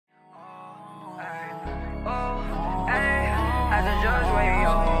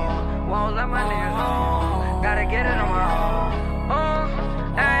Won't let my niggas on. Gotta get it on my own.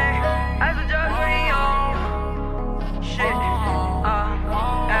 Hey, as a judge when he on. Shit.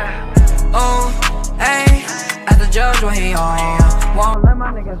 Hey, as a judge when he on. Won't let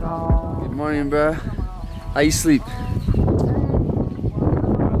my niggas on. Good morning, bro. How you sleep? I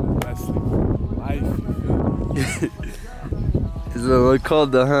sleep life, you feel? It's a little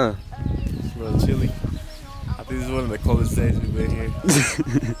cold though, huh? It's a little chilly. I think this is one of the coldest days we've been here.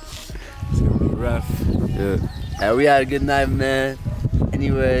 It's gonna be rough. Yeah. And we had a good night, man.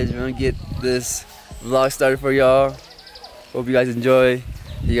 Anyways, we're gonna get this vlog started for y'all. Hope you guys enjoy.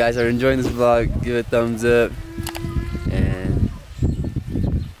 If you guys are enjoying this vlog, give it a thumbs up. And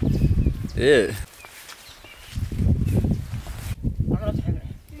yeah.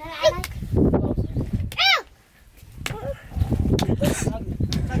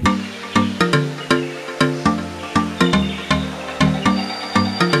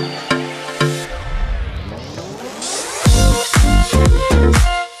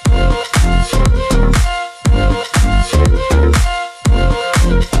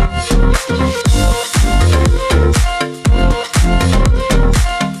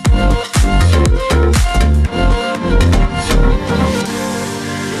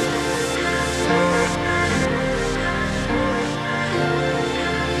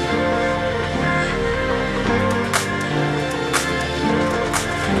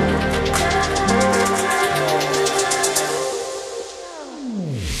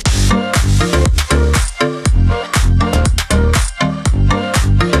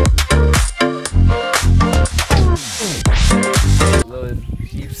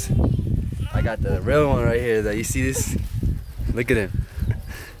 I got the real one right here. That you see this? Look at him.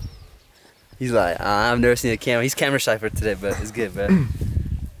 He's like, I've never seen a camera. He's camera shy for today, but it's good, bro.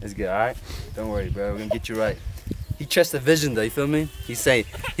 It's good, all right? Don't worry, bro. We're gonna get you right. He trusts the vision, though. You feel me? He's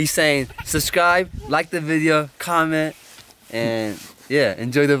saying, subscribe, like the video, comment, and yeah,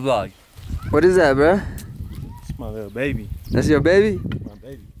 enjoy the vlog. What is that, bro? It's my little baby. That's your baby? My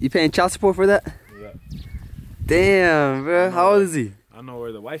baby. You paying child support for that? Yeah. Damn, bro. How old is he? I know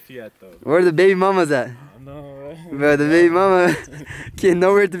where the wifey at though. Where the baby mama's at? I know, right? Bro, the baby mama can't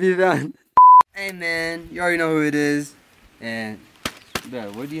nowhere to be found. Hey man, you already know who it is. And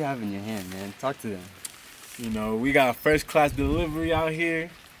bro, what do you have in your hand, man? Talk to them. You know, we got a first class delivery out here,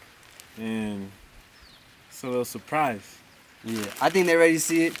 and it's a little surprise. Yeah, I think they're ready to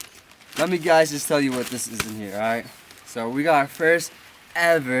see it. Let me guys just tell you what this is in here, alright? So we got our first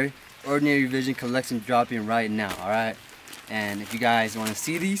ever Ordinary Vision collection dropping right now, alright? And if you guys want to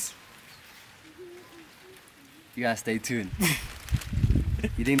see these, you gotta stay tuned.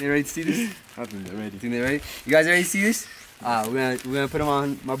 You think they're ready to see this? I think they're ready. You think they're ready? You guys ready to see this? We're gonna put them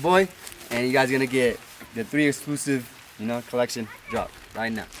on my boy, and you guys are gonna get the 3 exclusive, you know, collection drop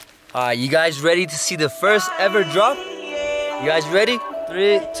right now. Alright, you guys ready to see the first ever drop? You guys ready?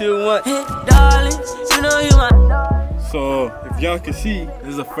 3, 2, 1. So if y'all can see,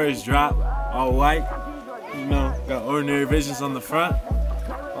 this is the first drop, all white. You know, got Ordinary Visions on the front,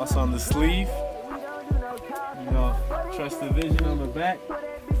 also on the sleeve. You know, Trust the Vision on the back.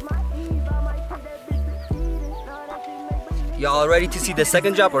 Y'all ready to see the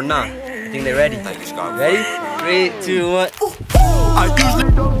second drop or not? I think they're ready. Ready? 3, 2, 1.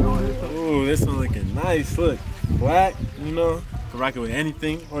 Ooh, this one looking nice. Look, black, you know, can rock it with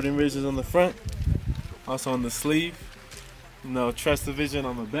anything. Ordinary Visions on the front, also on the sleeve. You know, Trust the Vision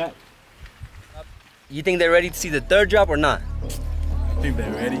on the back. You think they're ready to see the third drop or not? I think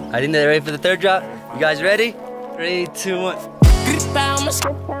they're ready. I think they're ready for the third drop. You guys ready? 3, 2, 1.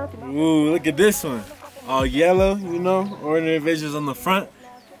 Ooh, look at this one. All yellow, you know, Ordinary Visions on the front,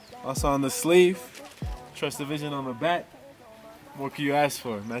 also on the sleeve. Trust the Vision on the back. What can you ask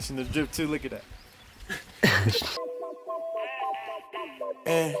for? Matching the drip too, look at that.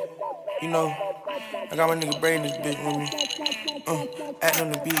 And, you know, I got my nigga Brain this bitch with me. Acting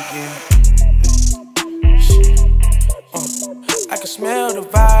on the beat again. I can smell the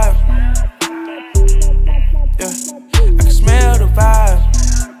vibe. Yeah, I can smell the vibe.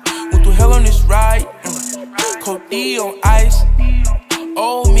 Went through hell on this ride. Cold D on ice.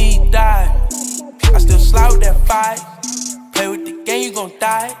 Old me died. I still slide with that fight. Play with the game, you gon'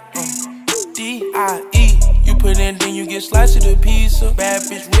 die. D-I-E. You put in, then you get sliced to the pizza. Bad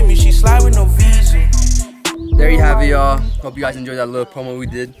bitch with me, she slide with no visa. There you have it, y'all. Hope you guys enjoyed that little promo we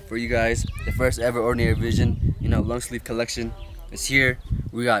did for you guys. The first ever Ordinary Vision, you know, long sleeve collection. It's here.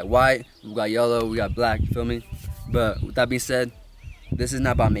 We got white, we got yellow, we got black, you feel me? But with that being said, this is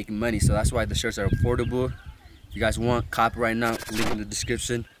not about making money, so that's why the shirts are affordable. If you guys want, copy right now, link in the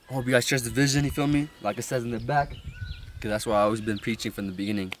description. I hope you guys trust the vision, you feel me? Like it says in the back, because that's what I've always been preaching from the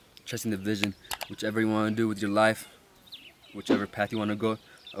beginning. trusting the vision, whichever you want to do with your life, whichever path you want to go.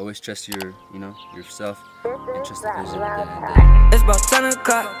 Always trust your, yourself, and trust the vision at the end of the day. It's about 10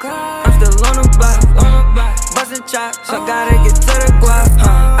 o'clock, I'm still on the block, bustin' chops, so gotta get to the guap.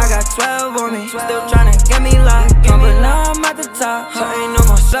 I got 12 on me, still tryna get me locked, but now I'm at the top, so ain't no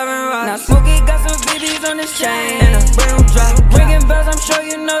more 7 rocks. Now Smokey got some BBs on his chain, and a brand new drop, ringing bells, I'm sure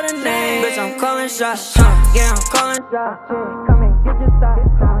you know the name. Bitch, I'm calling shots, yeah, I'm calling shots. Come and get your thoughts.